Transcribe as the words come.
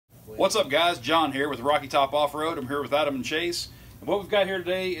What's up, guys? John here with Rocky Top Off-Road. I'm here with Adam and Chase. And what we've got here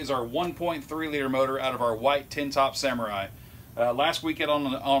today is our 1.3 liter motor out of our white tin top Samurai. Last weekend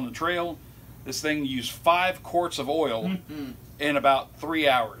on the trail, this thing used 5 quarts of oil in about 3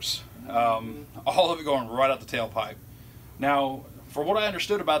 hours. All of it going right out the tailpipe. Now, for what I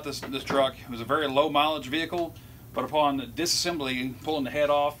understood about this truck, it was a very low mileage vehicle, but upon disassembly, pulling the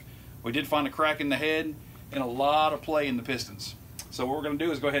head off, we did find a crack in the head and a lot of play in the pistons. So what we're going to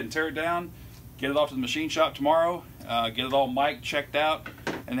do is go ahead and tear it down, get it off to the machine shop tomorrow, get it all mic'd, checked out,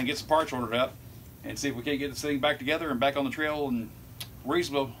 and then get some parts ordered up and see if we can't get this thing back together and back on the trail in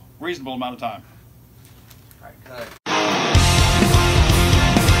reasonable amount of time. All right, cut.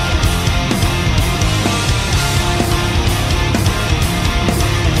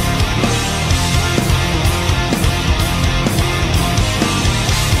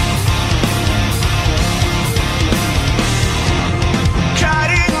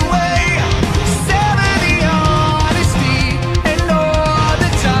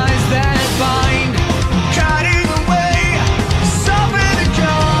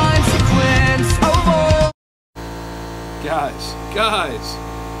 Guys,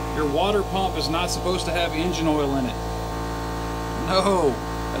 your water pump is not supposed to have engine oil in it. No,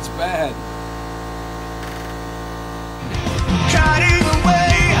 that's bad. Cutting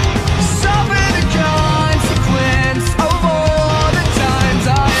away, suffer the consequence of all the times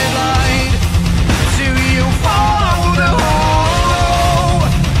I lied to you. Follow the hollow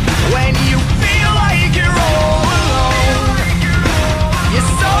when you feel like you're all alone. You're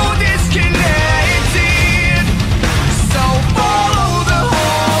so disconnected.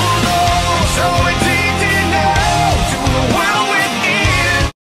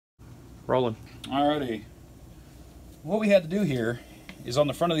 Rolling. Alrighty. What we had to do here is on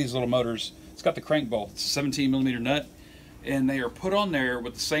the front of these little motors, it's got the crank bolt. It's a 17mm nut, and they are put on there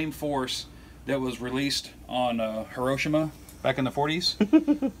with the same force that was released on Hiroshima back in the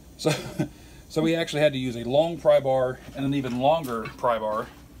 40s. so we actually had to use a long pry bar and an even longer pry bar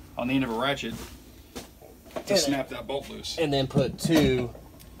on the end of a ratchet to snap that bolt loose. And then put 2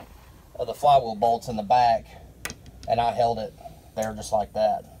 of the flywheel bolts in the back, and I held it there just like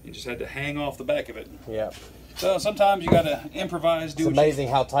that. You just had to hang off the back of it. Yep. So sometimes you got to improvise. It's amazing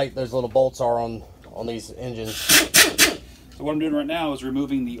how tight those little bolts are on these engines. So what I'm doing right now is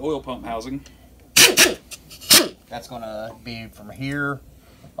removing the oil pump housing. That's going to be from here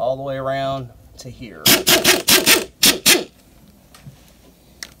all the way around to here.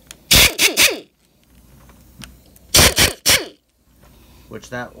 Which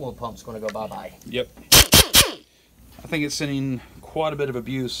that oil pump's going to go bye-bye. Yep. I think it's sending quite a bit of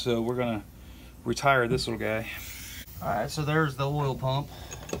abuse, so we're going to retire this little guy. Alright, so there's the oil pump.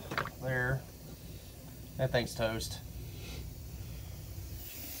 There. That thing's toast.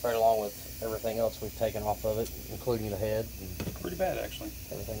 Right along with everything else we've taken off of it, including the head. And pretty bad, actually.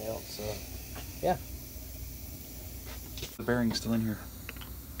 Everything else, so yeah. The bearing's still in here.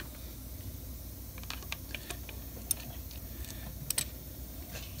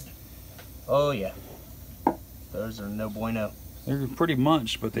 Oh yeah. Those are no bueno. They're pretty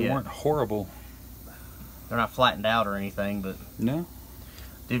munched, but they weren't horrible. They're not flattened out or anything, but... No.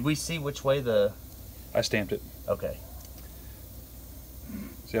 Did we see which way the... I stamped it. Okay.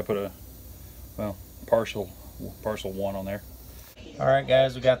 See, I put a, well, partial 1 on there. Alright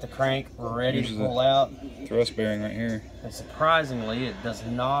guys, we got the crank. We're ready to pull out. Thrust bearing right here. And surprisingly, it does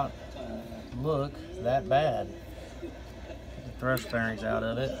not look that bad. Get the thrust bearings out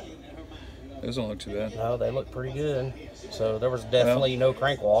of it. Those don't look too bad. No, they look pretty good. So there was definitely no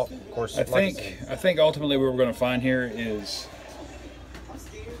crank walk. Of course, I think ultimately what we're going to find here is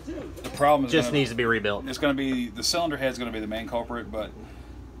the problem is needs to be rebuilt. It's going to be the cylinder head's going to be the main culprit, but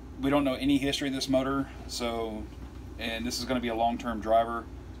we don't know any history of this motor, and this is going to be a long-term driver,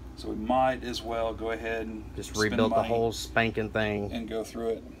 so we might as well go ahead and just rebuild the whole spanking thing and go through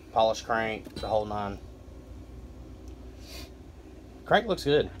it. Polish crank, the whole 9. Crank looks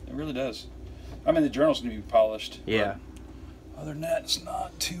good. It really does. I mean, the journal's going to be polished. Yeah. Other than that, it's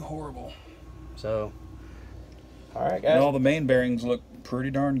not too horrible. So, all right, guys. And all the main bearings look pretty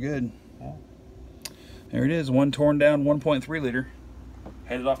darn good. Yeah. There it is, 1 torn down 1.3 liter.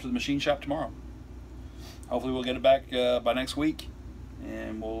 Headed off to the machine shop tomorrow. Hopefully we'll get it back by next week,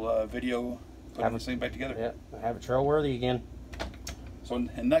 and we'll video putting this thing back together. Yeah, have it trail worthy again. So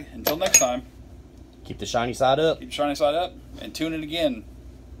until next time, keep the shiny side up. Keep the shiny side up, and tune in again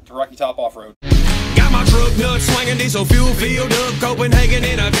to Rocky Top Off-Road. Got my truck nuts swinging, diesel fuel filled up, Copenhagen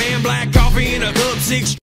in a can, black coffee in a cup, 6